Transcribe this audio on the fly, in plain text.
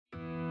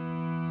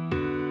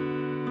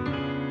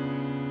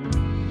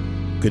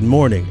Good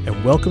morning,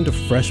 and welcome to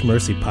Fresh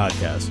Mercy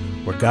Podcast,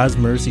 where God's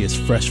mercy is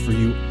fresh for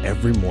you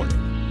every morning.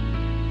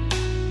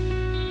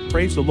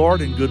 Praise the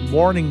Lord, and good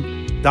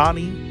morning,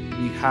 Donny.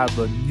 We have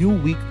a new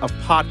week of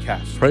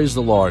podcast. Praise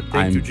the Lord.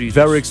 Thank you, I'm Jesus.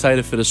 very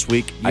excited for this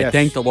week. Yes. I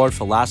thank the Lord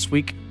for last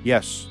week.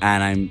 Yes.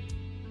 And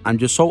I'm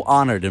just so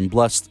honored and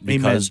blessed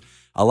because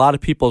a lot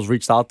of people have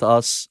reached out to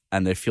us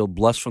and they feel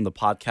blessed from the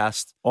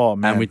podcast. Oh,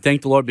 man. And we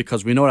thank the Lord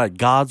because we know that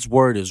God's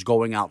word is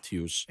going out to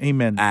you.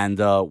 Amen. And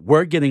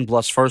we're getting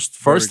blessed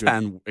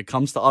firsthand. It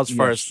comes to us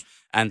first.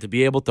 And to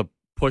be able to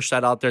push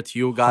that out there to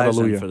you guys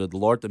Hallelujah. and for the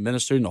Lord to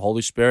minister and the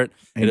Holy Spirit,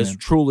 Amen. it is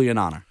truly an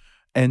honor.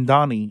 And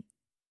Donny,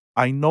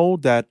 I know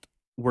that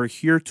we're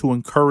here to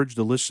encourage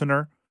the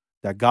listener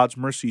that God's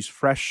mercy is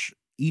fresh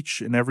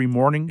each and every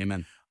morning.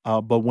 Amen.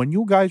 But when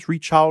you guys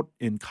reach out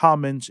in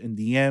comments, in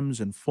DMs,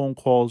 and phone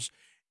calls,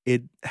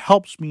 it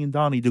helps me and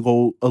Donny to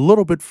go a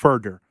little bit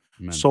further.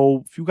 Amen.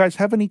 So if you guys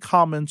have any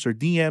comments or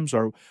DMs,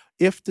 or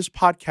if this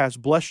podcast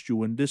blessed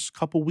you in this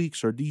couple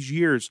weeks or these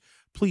years,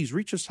 please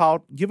reach us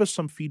out, give us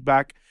some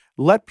feedback,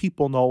 let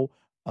people know.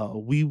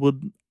 We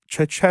would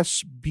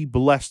just be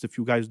blessed if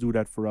you guys do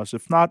that for us.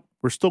 If not,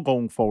 we're still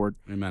going forward.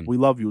 Amen. We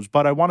love you.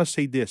 But I want to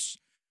say this.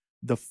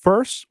 The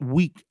first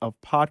week of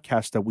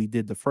podcast that we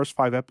did, the first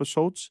 5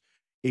 episodes,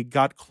 it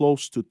got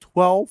close to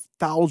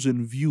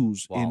 12,000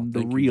 views in the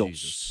thank you, reels.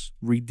 Jesus.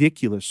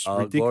 Ridiculous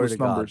Glory ridiculous to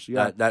numbers. God.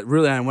 Yeah, That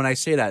really, and when I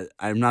say that,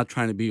 I'm not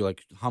trying to be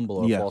like humble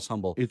or Yeah. false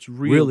humble. it's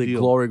real Really, deal.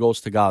 glory goes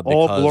to God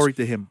All because glory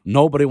to Him.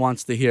 nobody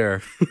wants to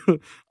hear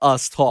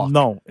us talk.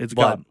 No, it's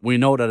but God. we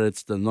know that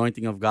it's the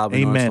anointing of God.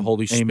 We know it's the Amen.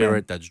 Holy Amen.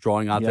 Spirit that's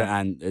drawing out there,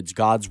 Yeah. and it's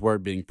God's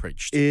word being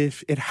preached.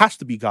 If it has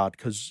to be God,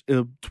 because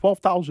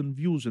 12,000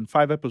 views in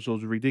 5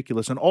 episodes is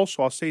ridiculous. And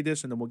also, I'll say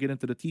this, and then we'll get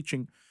into the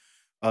teaching.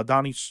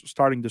 Donnie's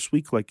starting this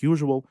week like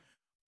usual.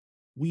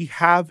 We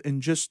have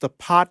in just the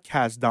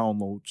podcast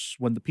downloads,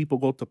 when the people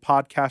go to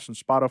podcasts and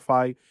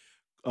Spotify,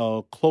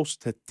 close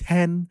to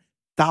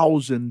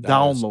 10,000 That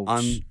is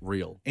downloads.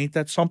 unreal. Ain't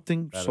that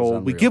something? That is So we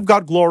unreal. give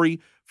God glory.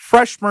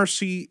 Fresh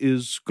Mercy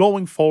is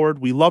going forward.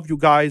 We love you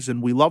guys,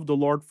 and we love the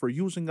Lord for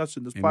using us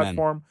in this Amen.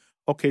 platform.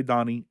 Okay,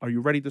 Donnie, are you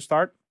ready to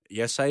start?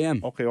 Yes, I am.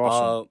 Okay,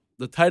 awesome.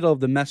 The title of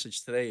the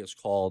message today is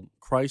called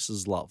Christ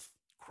is Love.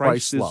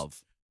 Christ's is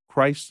love.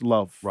 Christ's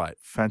love. Right.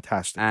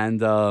 Fantastic. And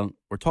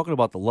we're talking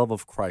about the love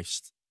of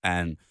Christ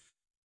and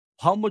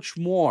how much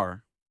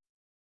more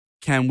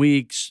can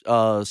we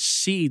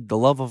see the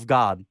love of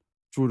God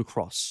through the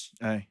cross.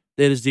 Hey,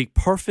 It is the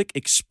perfect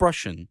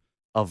expression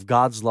of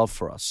God's love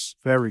for us.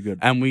 very good.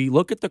 And we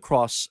look at the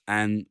cross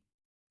and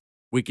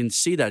we can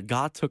see that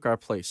God took our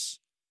place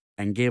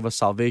and gave us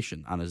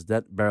salvation on his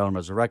death, burial, and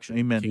resurrection.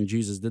 Amen. King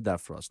Jesus did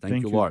that for us.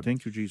 Thank you, Lord.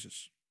 Thank you,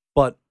 Jesus.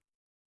 But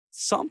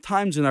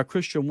sometimes in our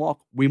Christian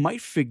walk, we might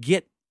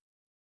forget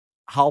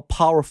how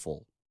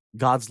powerful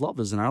God's love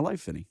is in our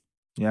life, Vinny.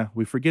 Yeah,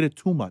 we forget it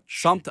too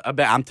much.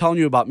 I'm telling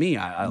you about me.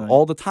 Right.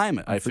 All the time,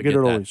 I forget forget it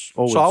that.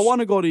 always. So I want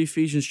to go to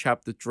Ephesians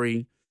chapter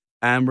 3,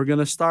 and we're going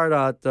to start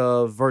at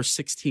verse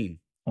 16.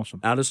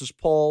 Awesome. Now, this is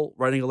Paul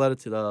writing a letter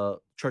to the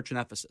church in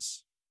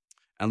Ephesus.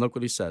 And look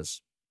what he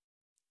says.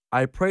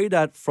 I pray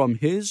that from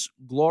his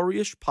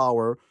glorious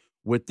power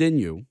within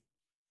you,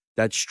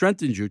 that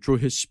strengthens you through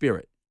his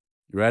Spirit.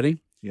 You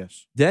ready?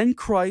 Yes. Then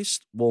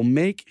Christ will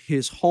make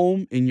his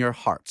home in your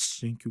hearts.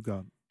 Thank you,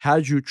 God.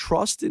 As you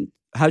trust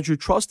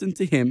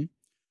into him,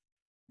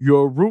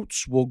 your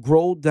roots will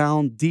grow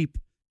down deep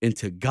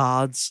into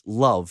God's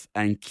love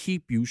and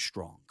keep you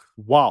strong.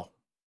 Wow.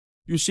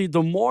 You see,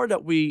 the more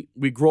that we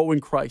grow in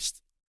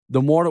Christ,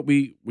 the more that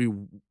we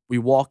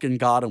walk in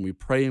God and we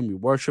pray and we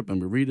worship and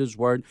we read his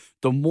word,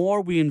 the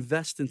more we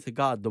invest into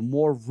God, the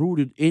more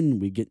rooted in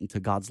we get into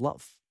God's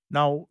love.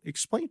 Now,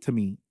 explain to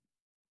me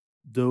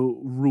the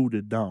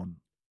rooted down.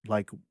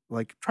 Like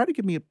try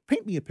to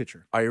paint me a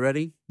picture. Are you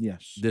ready?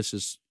 Yes. This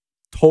is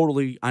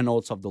totally, I know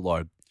it's of the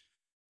Lord.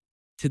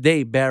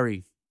 Today,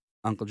 Barry,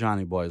 Uncle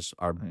Johnny boys,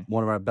 are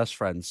one of our best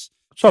friends.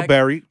 What's up,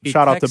 Barry?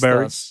 Shout out to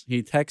Barry.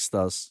 He texts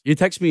us. He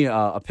texts me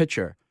a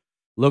picture.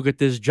 Look at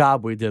this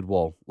job we did,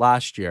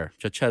 last year.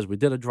 Chachez, we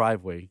did a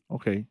driveway.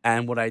 Okay.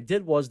 And what I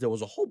did was there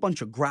was a whole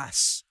bunch of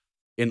grass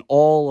in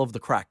all of the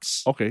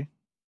cracks. Okay.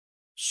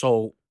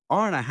 So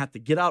Ar and I had to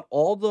get out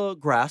all the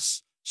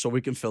grass so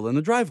we can fill in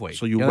the driveway.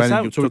 So you went and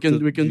understand?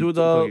 you we can do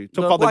the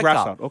took all the grass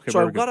blacktop. out. Okay, So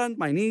I very good. got on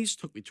my knees.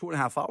 Took me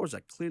 2.5 hours.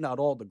 I cleaned out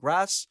all the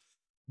grass.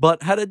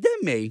 But had a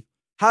demi,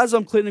 as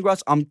I'm cleaning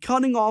grass, I'm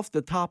cutting off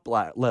the top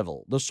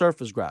level, the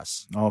surface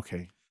grass.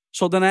 Okay.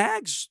 So then I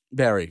asked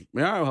Barry,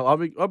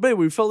 baby,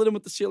 we filled it in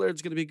with the sealer.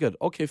 It's going to be good.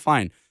 Okay,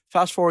 fine.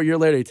 Fast forward a year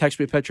later, he texts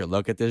me a picture.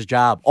 Look at this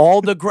job.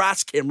 All the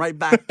grass came right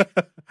back.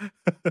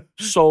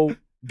 So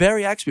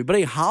Barry asked me, but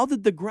hey, how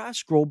did the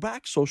grass grow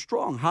back so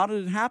strong? How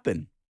did it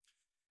happen?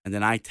 And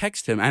then I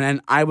text him, and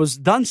then I was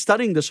done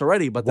studying this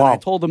already, but then I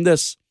told him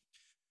this,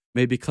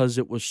 maybe because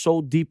it was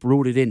so deep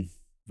rooted in.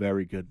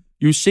 Very good.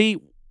 You see,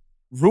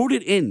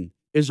 rooted in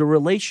is a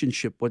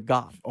relationship with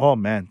God. Oh,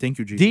 man. Thank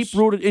you, Jesus. Deep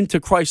rooted into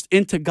Christ,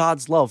 into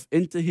God's love,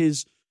 into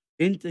his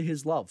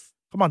love.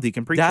 Come on,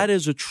 Deacon, preach That it.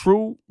 is a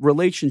true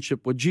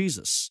relationship with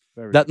Jesus.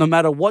 Very That no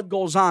matter what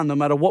goes on, no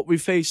matter what we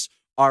face,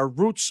 our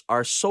roots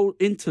are so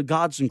into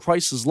God's and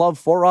Christ's love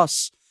for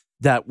us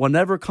that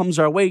whenever comes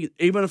our way,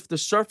 even if the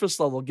surface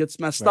level gets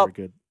messed Very up,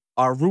 good.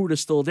 our root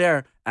is still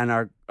there, and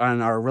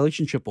our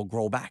relationship will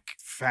grow back.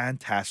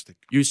 Fantastic.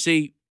 You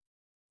see,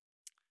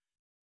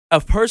 a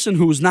person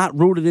who is not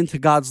rooted into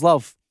God's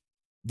love,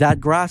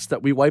 that grass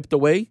that we wiped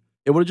away,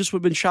 it would have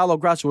just been shallow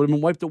grass. It would have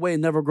been wiped away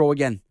and never grow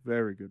again.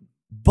 Very good.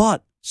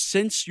 But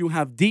since you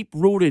have deep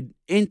rooted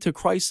into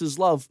Christ's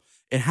love,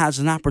 it has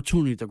an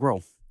opportunity to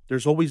grow.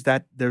 There's always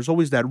that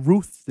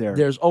root there.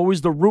 There's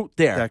always the root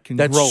there That can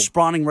that's grow.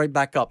 spawning right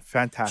back up.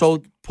 Fantastic.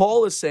 So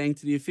Paul is saying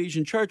to the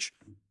Ephesian church,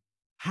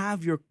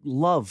 have your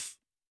love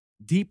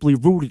deeply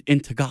rooted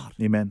into God,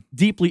 Amen.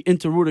 deeply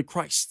into rooted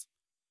Christ.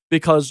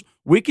 Because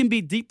we can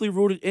be deeply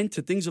rooted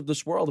into things of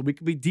this world, and we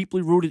can be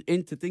deeply rooted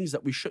into things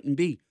that we shouldn't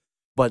be.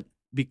 But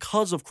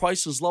because of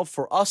Christ's love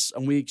for us,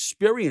 and we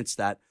experience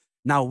that,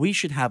 now we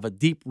should have a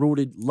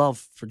deep-rooted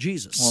love for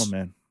Jesus. Oh,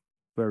 man.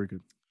 Very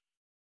good.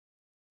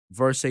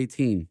 Verse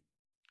 18.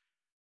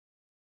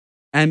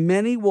 And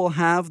many will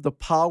have the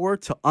power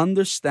to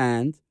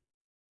understand,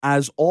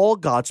 as all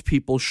God's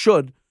people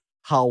should,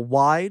 how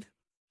wide,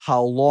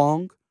 how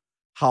long,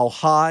 how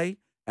high,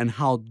 and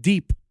how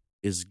deep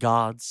is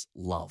God's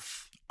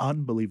love.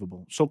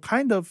 Unbelievable. So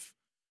kind of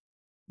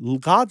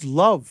God's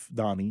love,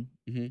 Donny,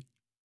 Mhm.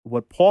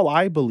 what Paul,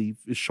 I believe,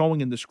 is showing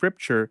in the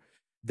scripture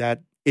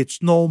that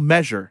it's no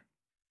measure.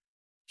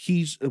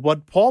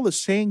 What Paul is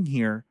saying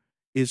here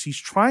is he's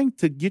trying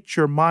to get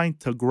your mind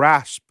to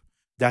grasp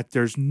that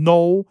there's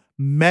no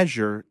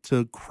measure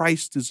to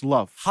Christ's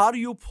love. How do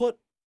you put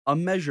a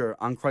measure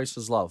on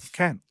Christ's love?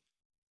 Can.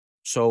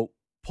 So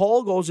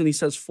Paul goes and he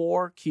says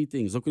 4 key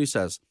things. Look what he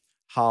says.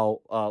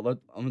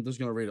 I'm just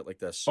going to read it like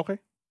this. Okay.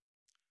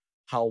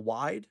 How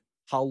wide,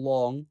 how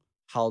long,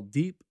 how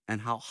deep,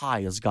 and how high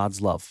is God's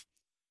love?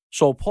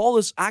 So Paul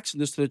is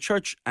asking this to the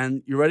church,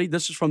 and you ready?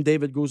 This is from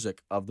David Guzik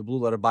of the Blue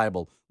Letter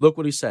Bible. Look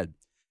what he said.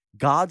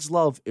 God's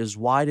love is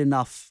wide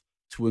enough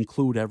to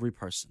include every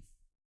person.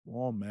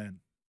 Oh, man.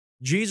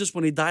 Jesus,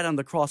 when he died on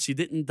the cross, he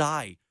didn't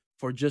die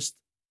for just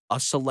a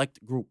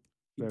select group.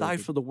 He Very died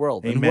good. for the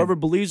world. Amen. And whoever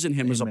believes in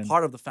him is a Amen.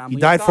 part of the family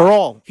He died of for God.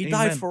 all. He Amen.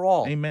 died for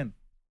all. Amen.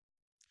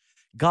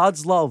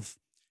 God's love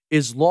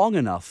is long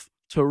enough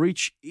to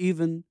reach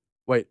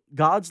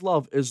God's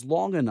love is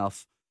long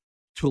enough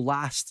to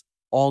last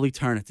all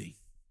eternity.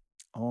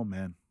 Oh,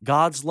 man.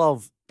 God's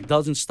love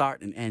doesn't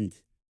start and end.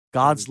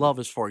 God's love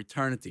is for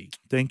eternity.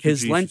 Thank you, His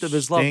Jesus. length of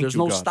his love, Thank there's you,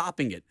 no God.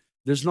 stopping it.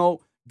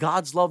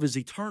 God's love is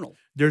eternal.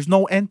 There's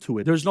no end to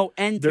it. There's no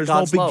end There's to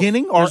God's no love.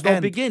 beginning or There's no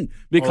end. begin.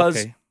 Because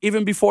Okay.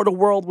 even before the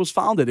world was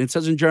founded, it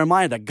says in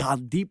Jeremiah that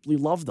God deeply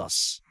loved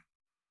us.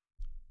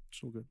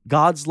 So good.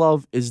 God's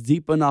love is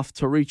deep enough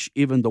to reach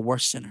even the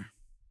worst sinner.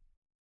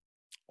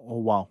 Oh,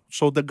 wow.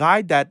 So the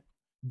guy that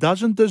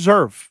doesn't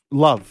deserve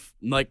love.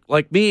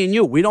 Like me and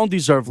you, we don't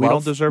deserve We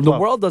love. don't deserve the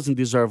love. world doesn't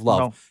deserve love.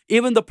 No.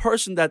 Even the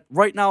person that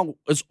right now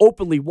is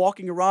openly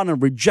walking around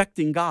and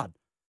rejecting God,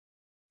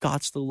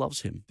 God still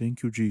loves him.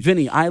 Thank you, Jesus.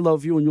 Vinny, I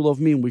love you and you love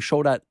me, and we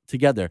show that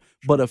together.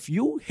 But if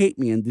you hate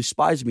me and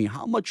despise me,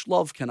 how much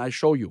love can I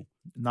show you?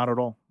 Not at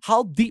all.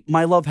 How deep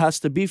my love has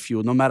to be for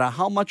you, no matter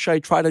how much I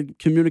try to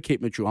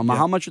communicate with you,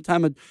 how much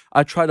time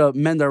I try to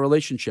mend our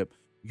relationship,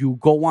 you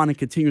go on and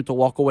continue to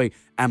walk away,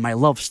 and my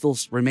love still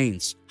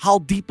remains. How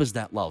deep is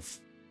that love?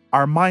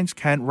 Our minds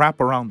can't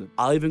wrap around it.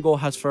 I'll even go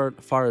as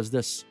far as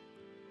this.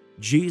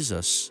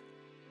 Jesus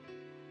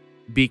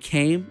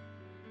became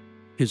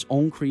his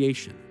own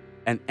creation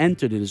and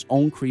entered in his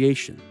own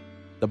creation.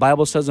 The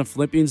Bible says in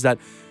Philippians that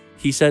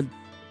he said,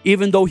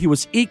 even though he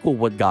was equal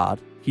with God,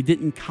 he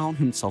didn't count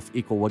himself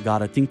equal with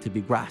God, I think, to be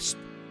grasped.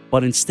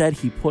 But instead,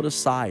 he put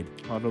aside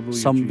Hallelujah,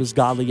 some of Jesus. his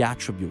godly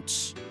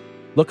attributes.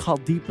 Look how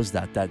deep is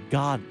that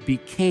God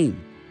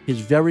became his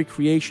very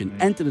creation,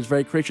 entered his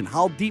very creation.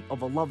 How deep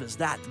of a love is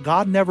that?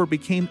 God never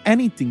became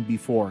anything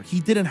before. He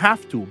didn't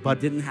have to,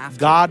 but didn't have to.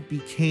 God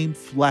became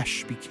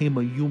flesh, became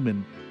a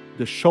human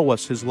to show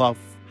us his love.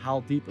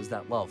 How deep is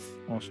that love?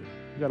 Awesome.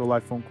 You got a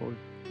live phone call.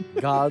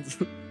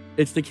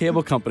 It's the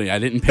cable company. I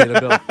didn't pay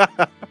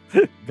the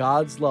bill.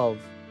 God's love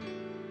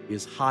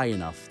is high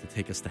enough to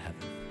take us to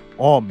heaven.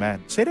 Oh,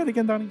 man. Say that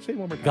again, Donny. Say it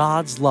one more time.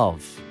 God's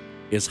love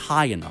is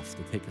high enough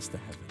to take us to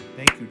heaven.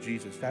 Thank you,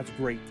 Jesus. That's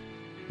great.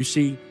 You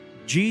see,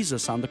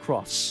 Jesus on the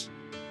cross,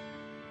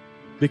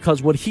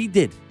 because what he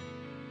did,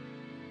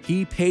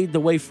 he paid the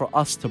way for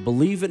us to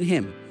believe in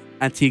him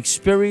and to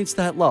experience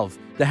that love,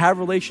 to have a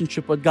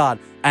relationship with God,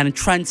 and it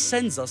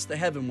transcends us to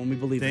heaven when we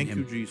believe in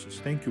him. Thank you, Jesus.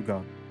 Thank you,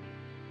 God.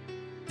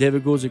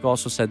 David Guzik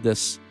also said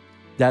this,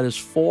 that is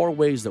 4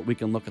 ways that we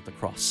can look at the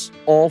cross.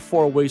 All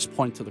 4 ways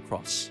point to the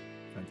cross.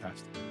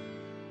 Fantastic.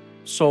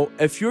 So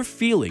if you're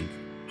feeling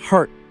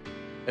hurt,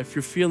 if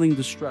you're feeling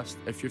distressed,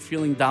 if you're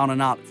feeling down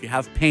and out, if you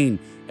have pain,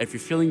 if you're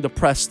feeling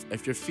depressed,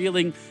 if you're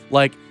feeling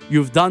like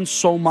you've done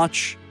so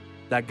much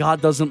that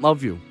God doesn't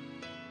love you,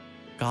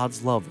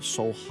 God's love is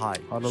so high,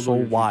 Hallelujah, so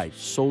wide,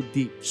 Jesus. so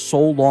deep, so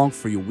long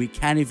for you, we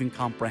can't even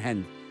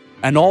comprehend.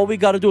 And all we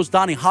got to do is,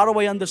 Donny, how do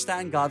I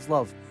understand God's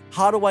love?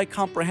 How do I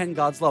comprehend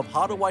God's love?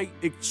 How do I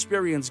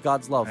experience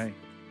God's love? Hey,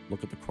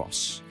 Look at the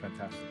cross.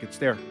 fantastic. It's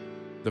there.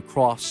 The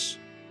cross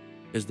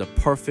is the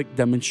perfect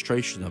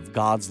demonstration of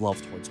God's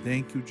love towards me.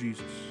 Thank you,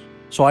 Jesus.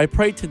 So I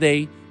pray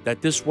today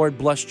that this word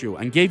blessed you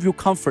and gave you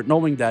comfort,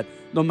 knowing that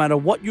no matter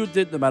what you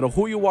did, no matter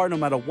who you are, no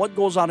matter what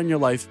goes on in your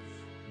life,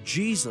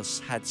 Jesus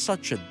had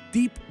such a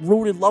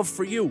deep-rooted love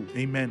for you.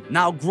 Amen.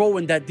 Now grow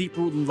in that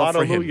deep-rooted love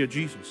for Him. Hallelujah,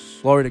 Jesus.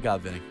 Glory to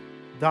God, Vinny.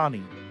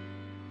 Donny,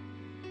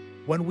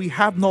 when we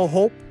have no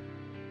hope,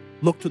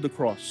 look to the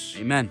cross.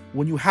 Amen.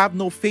 When you have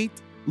no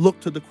faith, look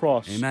to the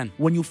cross. Amen.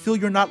 When you feel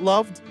you're not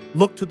loved,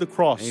 look to the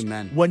cross.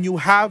 Amen. When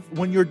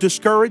you're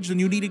discouraged and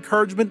you need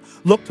encouragement,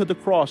 look to the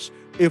cross.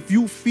 If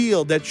you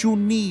feel that you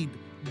need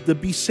to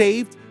be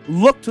saved,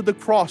 look to the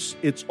cross.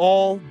 It's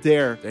all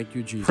there. Thank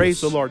you, Jesus.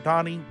 Praise the Lord.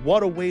 Donny,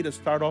 what a way to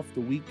start off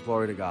the week.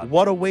 Glory to God.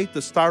 What a way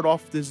to start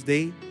off this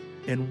day.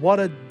 And what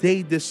a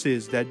day this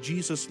is, that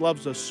Jesus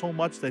loves us so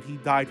much that He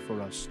died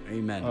for us.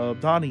 Amen.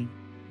 Donny,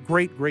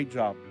 great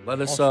job.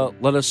 Let us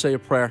Awesome. say a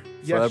prayer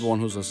for Yes. everyone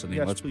who's listening.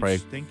 Yes, Let's please. pray.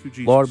 Thank you,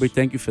 Jesus. Lord, we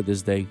thank you for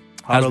this day.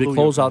 As we Hallelujah,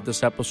 close God. out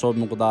this episode,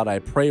 Mughal, I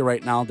pray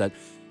right now that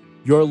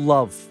your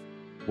love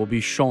will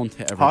be shown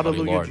to everybody,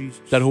 Hallelujah, Lord.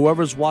 Jesus. That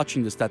whoever's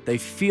watching this, that they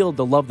feel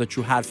the love that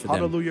you had for them.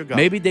 Hallelujah, God.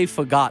 Maybe they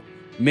forgot.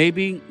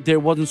 Maybe they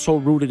wasn't so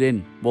rooted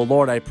in. Well,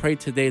 Lord, I pray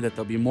today that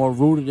they'll be more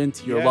rooted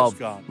into your Yes, love,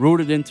 God.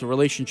 rooted into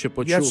relationship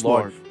with Yes, you,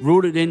 Lord, Lord.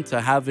 rooted into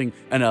having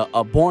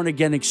a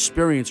born-again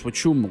experience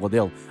with you,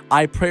 Mughal.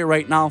 I pray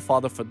right now,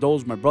 Father, for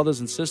those, my brothers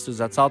and sisters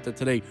that's out there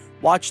today,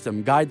 watch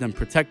them, guide them,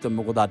 protect them,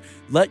 Mughal.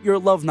 Let your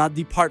love not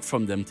depart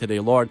from them today,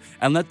 Lord,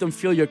 and let them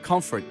feel your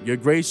comfort, your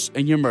grace,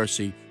 and your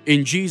mercy.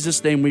 In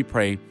Jesus' name we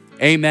pray.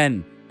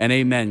 Amen and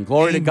amen.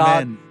 Glory to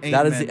God. Amen.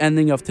 That is the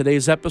ending of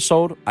today's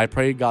episode. I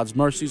pray God's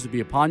mercies to be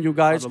upon you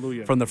guys.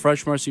 Hallelujah. From the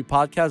Fresh Mercy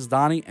Podcast,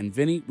 Donny and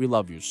Vinny, we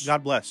love you.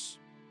 God bless.